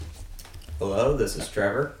Hello, this is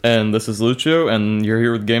Trevor. And this is Lucio, and you're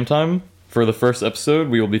here with Game Time. For the first episode,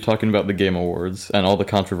 we will be talking about the Game Awards and all the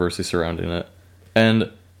controversy surrounding it.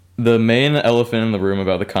 And the main elephant in the room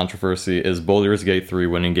about the controversy is Baldur's Gate 3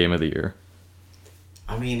 winning Game of the Year.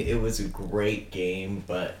 I mean, it was a great game,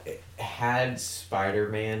 but had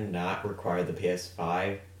Spider-Man not required the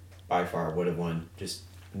PS5, by far would have won. Just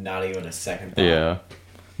not even a second thought. Yeah.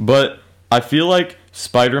 But I feel like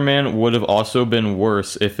Spider-Man would have also been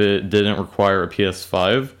worse if it didn't require a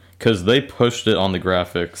PS5, because they pushed it on the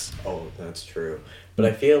graphics. Oh, that's true. But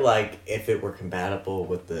I feel like if it were compatible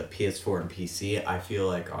with the PS4 and PC, I feel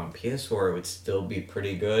like on PS4 it would still be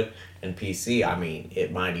pretty good. And PC, I mean,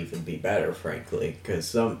 it might even be better, frankly,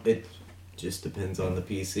 because it just depends on the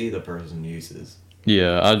PC the person uses.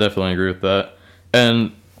 Yeah, I definitely agree with that.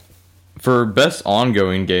 And for best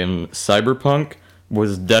ongoing game, Cyberpunk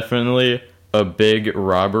was definitely a big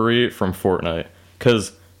robbery from Fortnite,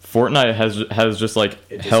 because Fortnite has just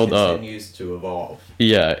like held up. It continues to evolve.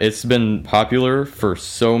 Yeah, it's been popular for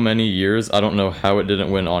so many years. I don't know how it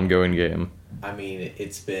didn't win ongoing game. I mean,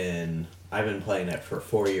 I've been playing it for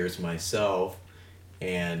 4 years myself,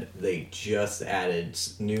 and they just added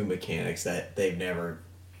new mechanics that they've never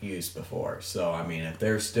used before. So, I mean, if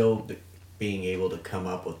they're still being able to come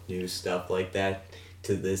up with new stuff like that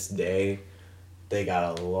to this day, they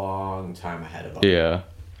got a long time ahead of them. Yeah.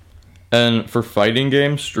 And for fighting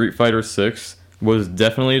games, Street Fighter 6 was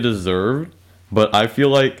definitely deserved, but I feel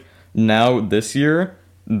like now this year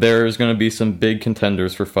there's going to be some big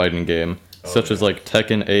contenders for fighting game, such as like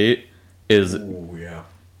Tekken 8 is Ooh, yeah.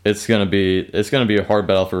 it's going to be a hard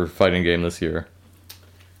battle for fighting game this year.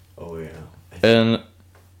 Oh yeah. And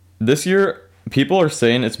this year people are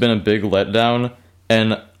saying it's been a big letdown,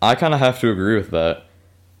 and I kind of have to agree with that.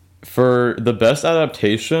 For the best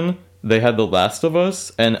adaptation, they had The Last of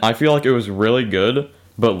Us, and I feel like it was really good.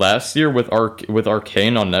 But last year with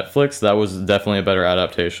Arcane on Netflix, that was definitely a better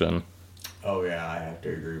adaptation. Oh yeah, I have to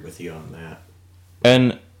agree with you on that.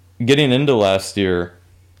 And getting into last year,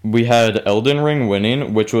 we had Elden Ring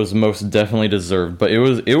winning, which was most definitely deserved. But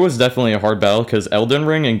it was definitely a hard battle, because Elden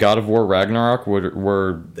Ring and God of War Ragnarok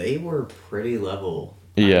were They were pretty level.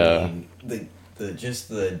 Yeah. I mean,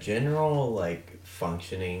 the general like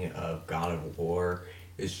functioning of God of War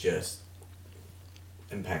is just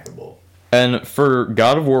impeccable. And for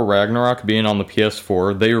God of War Ragnarok being on the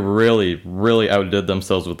PS4, they really, really outdid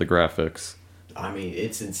themselves with the graphics. I mean,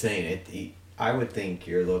 it's insane. I would think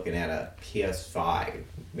you're looking at a PS5,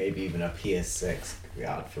 maybe even a PS6,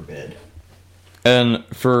 God forbid. And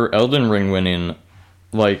for Elden Ring winning,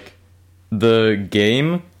 like, the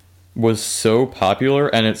game was so popular,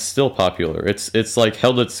 and it's still popular. It's like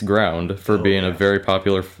held its ground for being a very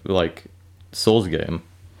popular like Souls game.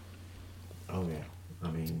 Oh yeah. I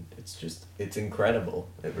mean, it's incredible.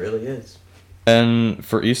 It really is. And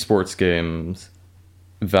for esports games,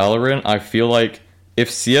 Valorant, I feel like if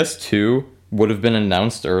CS2 would have been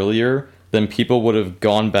announced earlier, then people would have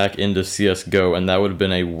gone back into CSGO, and that would have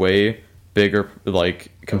been a way bigger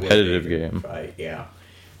like competitive game. Right, yeah.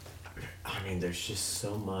 I mean, there's just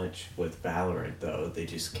so much with Valorant, though. They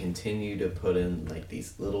just continue to put in, like,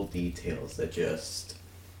 these little details that just...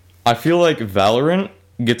 I feel like Valorant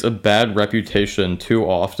gets a bad reputation too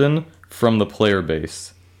often from the player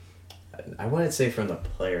base. I wouldn't say from the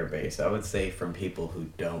player base. I would say from people who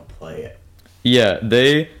don't play it. Yeah,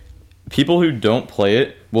 people who don't play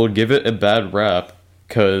it will give it a bad rap,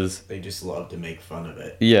 because... They just love to make fun of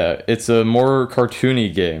it. Yeah, it's a more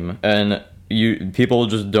cartoony game, and... people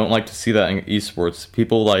just don't like to see that in esports.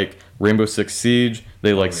 People like Rainbow Six Siege,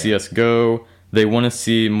 they like CSGO, they want to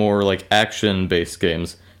see more like action-based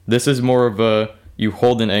games. This is more of a you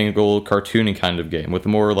hold an angle, cartoony kind of game, with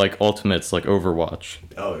more like ultimates like Overwatch.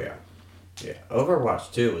 Oh yeah. Yeah,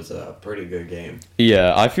 Overwatch 2 was a pretty good game.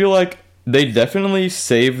 Yeah, I feel like they definitely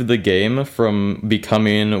saved the game from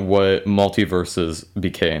becoming what Multiverses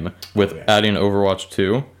became, with adding Overwatch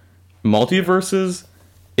 2. Multiverses...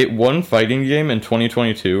 It won fighting game in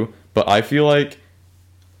 2022, but I feel like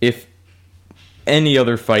if any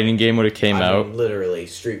other fighting game would have came out... Literally,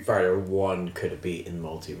 Street Fighter 1 could have beaten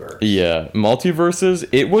Multiverse. Yeah, Multiverses,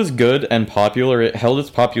 it was good and popular. It held its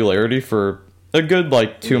popularity for a good,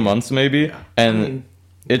 like, 2 months, maybe. Yeah. And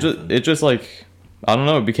it just, like, I don't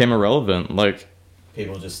know, it became irrelevant. Like...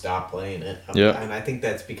 People just stopped playing it. Yeah. And I think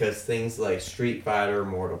that's because things like Street Fighter,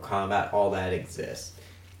 Mortal Kombat, all that exists.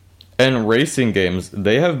 And racing games,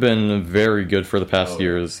 they have been very good for the past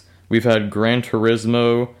years. We've had Gran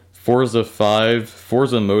Turismo, Forza 5,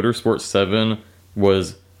 Forza Motorsport 7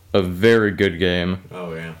 was a very good game.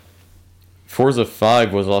 Oh, yeah. Forza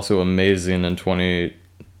 5 was also amazing in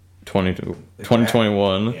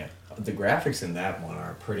 2021. Yeah. the graphics in that one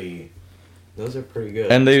are pretty. Those are pretty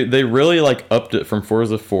good. And they really like upped it from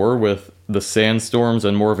Forza 4 with the sandstorms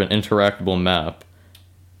and more of an interactable map.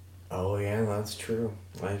 Oh yeah, that's true.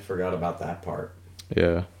 I forgot about that part.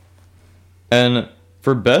 Yeah. And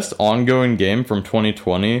for best ongoing game from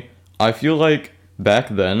 2020, I feel like back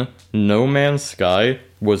then, No Man's Sky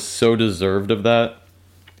was so deserved of that.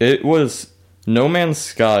 No Man's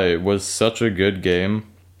Sky was such a good game.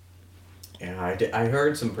 Yeah, I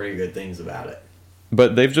heard some pretty good things about it.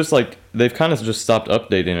 But they've kind of just stopped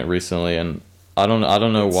updating it recently, and I don't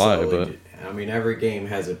know why, but I mean, every game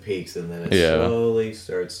has its peaks, and then it slowly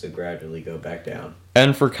starts to gradually go back down.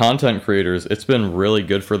 And for content creators, it's been really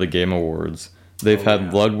good for the Game Awards. They've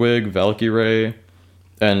had Ludwig, Valkyrie,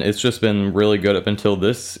 and it's just been really good up until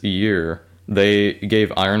this year. They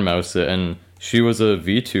gave Iron Mouse it, and she was a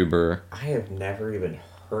VTuber. I have never even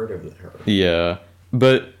heard of her. Yeah,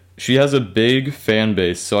 but she has a big fan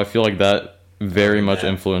base, so I feel like that very much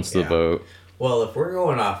influenced the vote. Well, if we're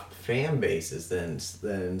going off fan bases,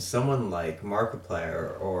 then someone like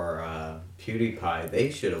Markiplier or PewDiePie,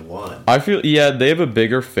 they should have won. I feel, they have a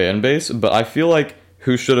bigger fan base, but I feel like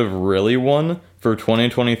who should have really won for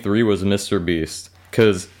 2023 was Mr. Beast,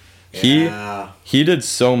 because he did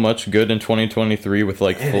so much good in 2023 with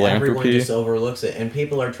like and philanthropy. Everyone just overlooks it, and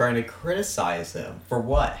people are trying to criticize him for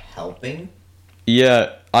what? Helping?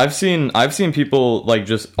 Yeah, I've seen people like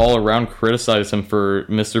just all around criticize him for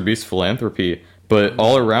Mr. Beast's philanthropy, but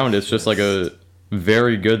all around it's just like a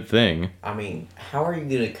very good thing. I mean, how are you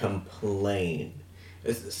gonna complain?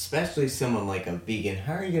 Especially someone like a vegan,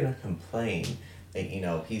 how are you gonna complain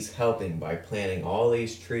that, he's helping by planting all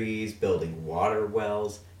these trees, building water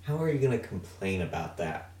wells? How are you gonna complain about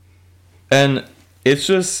that? And it's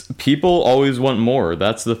just people always want more.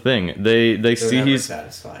 That's the thing. They're see he's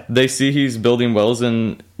satisfied. They see he's building wells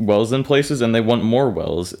in places, and they want more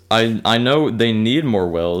wells. I know they need more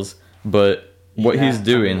wells, but what he's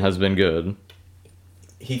doing has been good.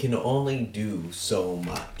 He can only do so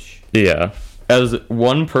much. Yeah. As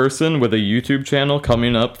one person with a YouTube channel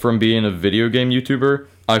coming up from being a video game YouTuber,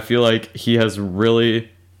 I feel like he has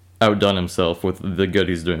really outdone himself with the good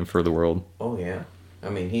he's doing for the world. Oh yeah. I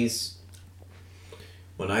mean,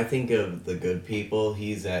 when I think of the good people,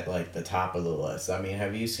 he's at like the top of the list. I mean,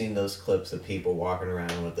 have you seen those clips of people walking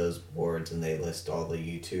around with those boards and they list all the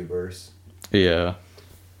YouTubers? Yeah.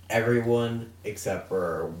 Everyone except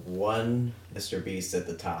for one Mr. Beast at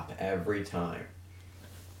the top every time.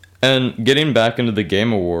 And getting back into the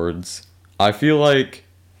Game Awards, I feel like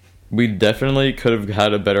we definitely could have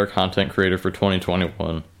had a better content creator for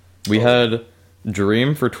 2021. We had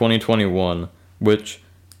Dream for 2021, which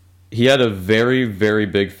he had a very, very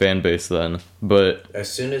big fan base then, but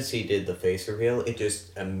as soon as he did the face reveal, it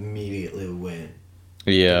just immediately went.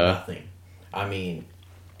 Yeah. Nothing. I mean,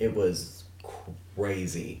 it was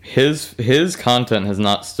crazy. His content has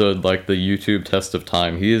not stood like the YouTube test of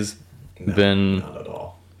time. He's been not at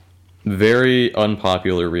all. Very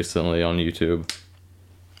unpopular recently on YouTube.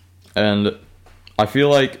 And I feel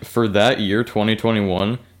like for that year,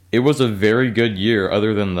 2021, it was a very good year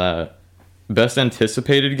other than that. Best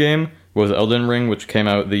anticipated game was Elden Ring, which came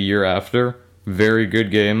out the year after. Very good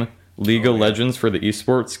game. League of Legends for the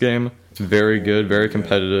esports game. Very good, very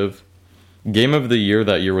competitive. Game of the year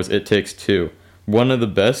that year was It Takes Two. One of the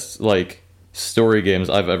best, story games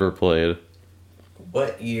I've ever played.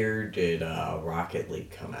 What year did Rocket League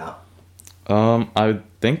come out? I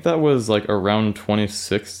think that was, around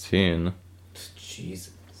 2016.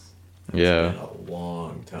 Jesus. Yeah. It's been a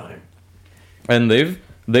long time. And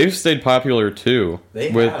they've stayed popular too. They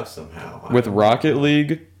have somehow. With Rocket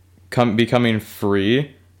League becoming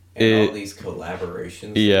free. And all these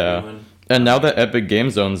collaborations. Yeah. And now that Epic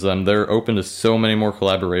Games owns them, they're open to so many more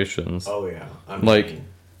collaborations. Oh yeah.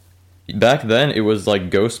 Back then it was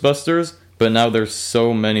Ghostbusters, but now there's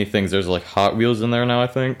so many things. There's Hot Wheels in there now, I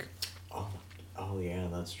think. Oh yeah,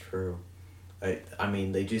 that's true. I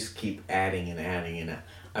mean, they just keep adding and adding and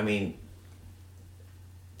I mean,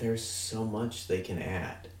 there's so much they can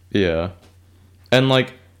add. Yeah. And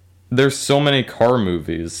there's so many car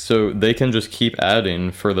movies, so they can just keep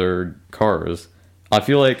adding for their cars. I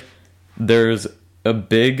feel like there's a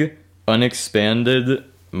big unexpanded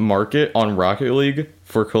market on Rocket League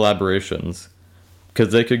for collaborations.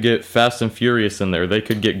 Because they could get Fast and Furious in there. They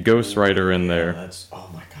could get Ghost Rider in there. Oh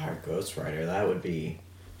my god, Ghost Rider. That would be...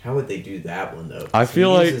 How would they do that one, though? I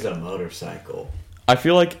feel he uses a motorcycle. I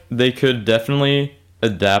feel like they could definitely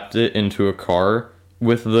adapt it into a car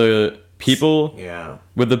with the people... Yeah.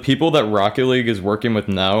 With the people that Rocket League is working with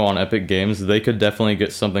now on Epic Games, they could definitely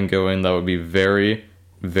get something going that would be very,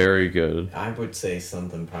 very good. I would say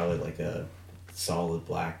something probably like a solid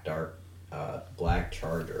black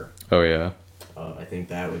Charger. Oh yeah. I think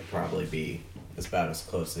that would probably be about as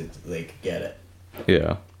close as they could get it.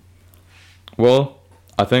 Yeah. Well,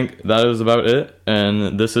 I think that is about it,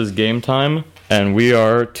 and this is game time, and we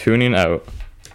are tuning out.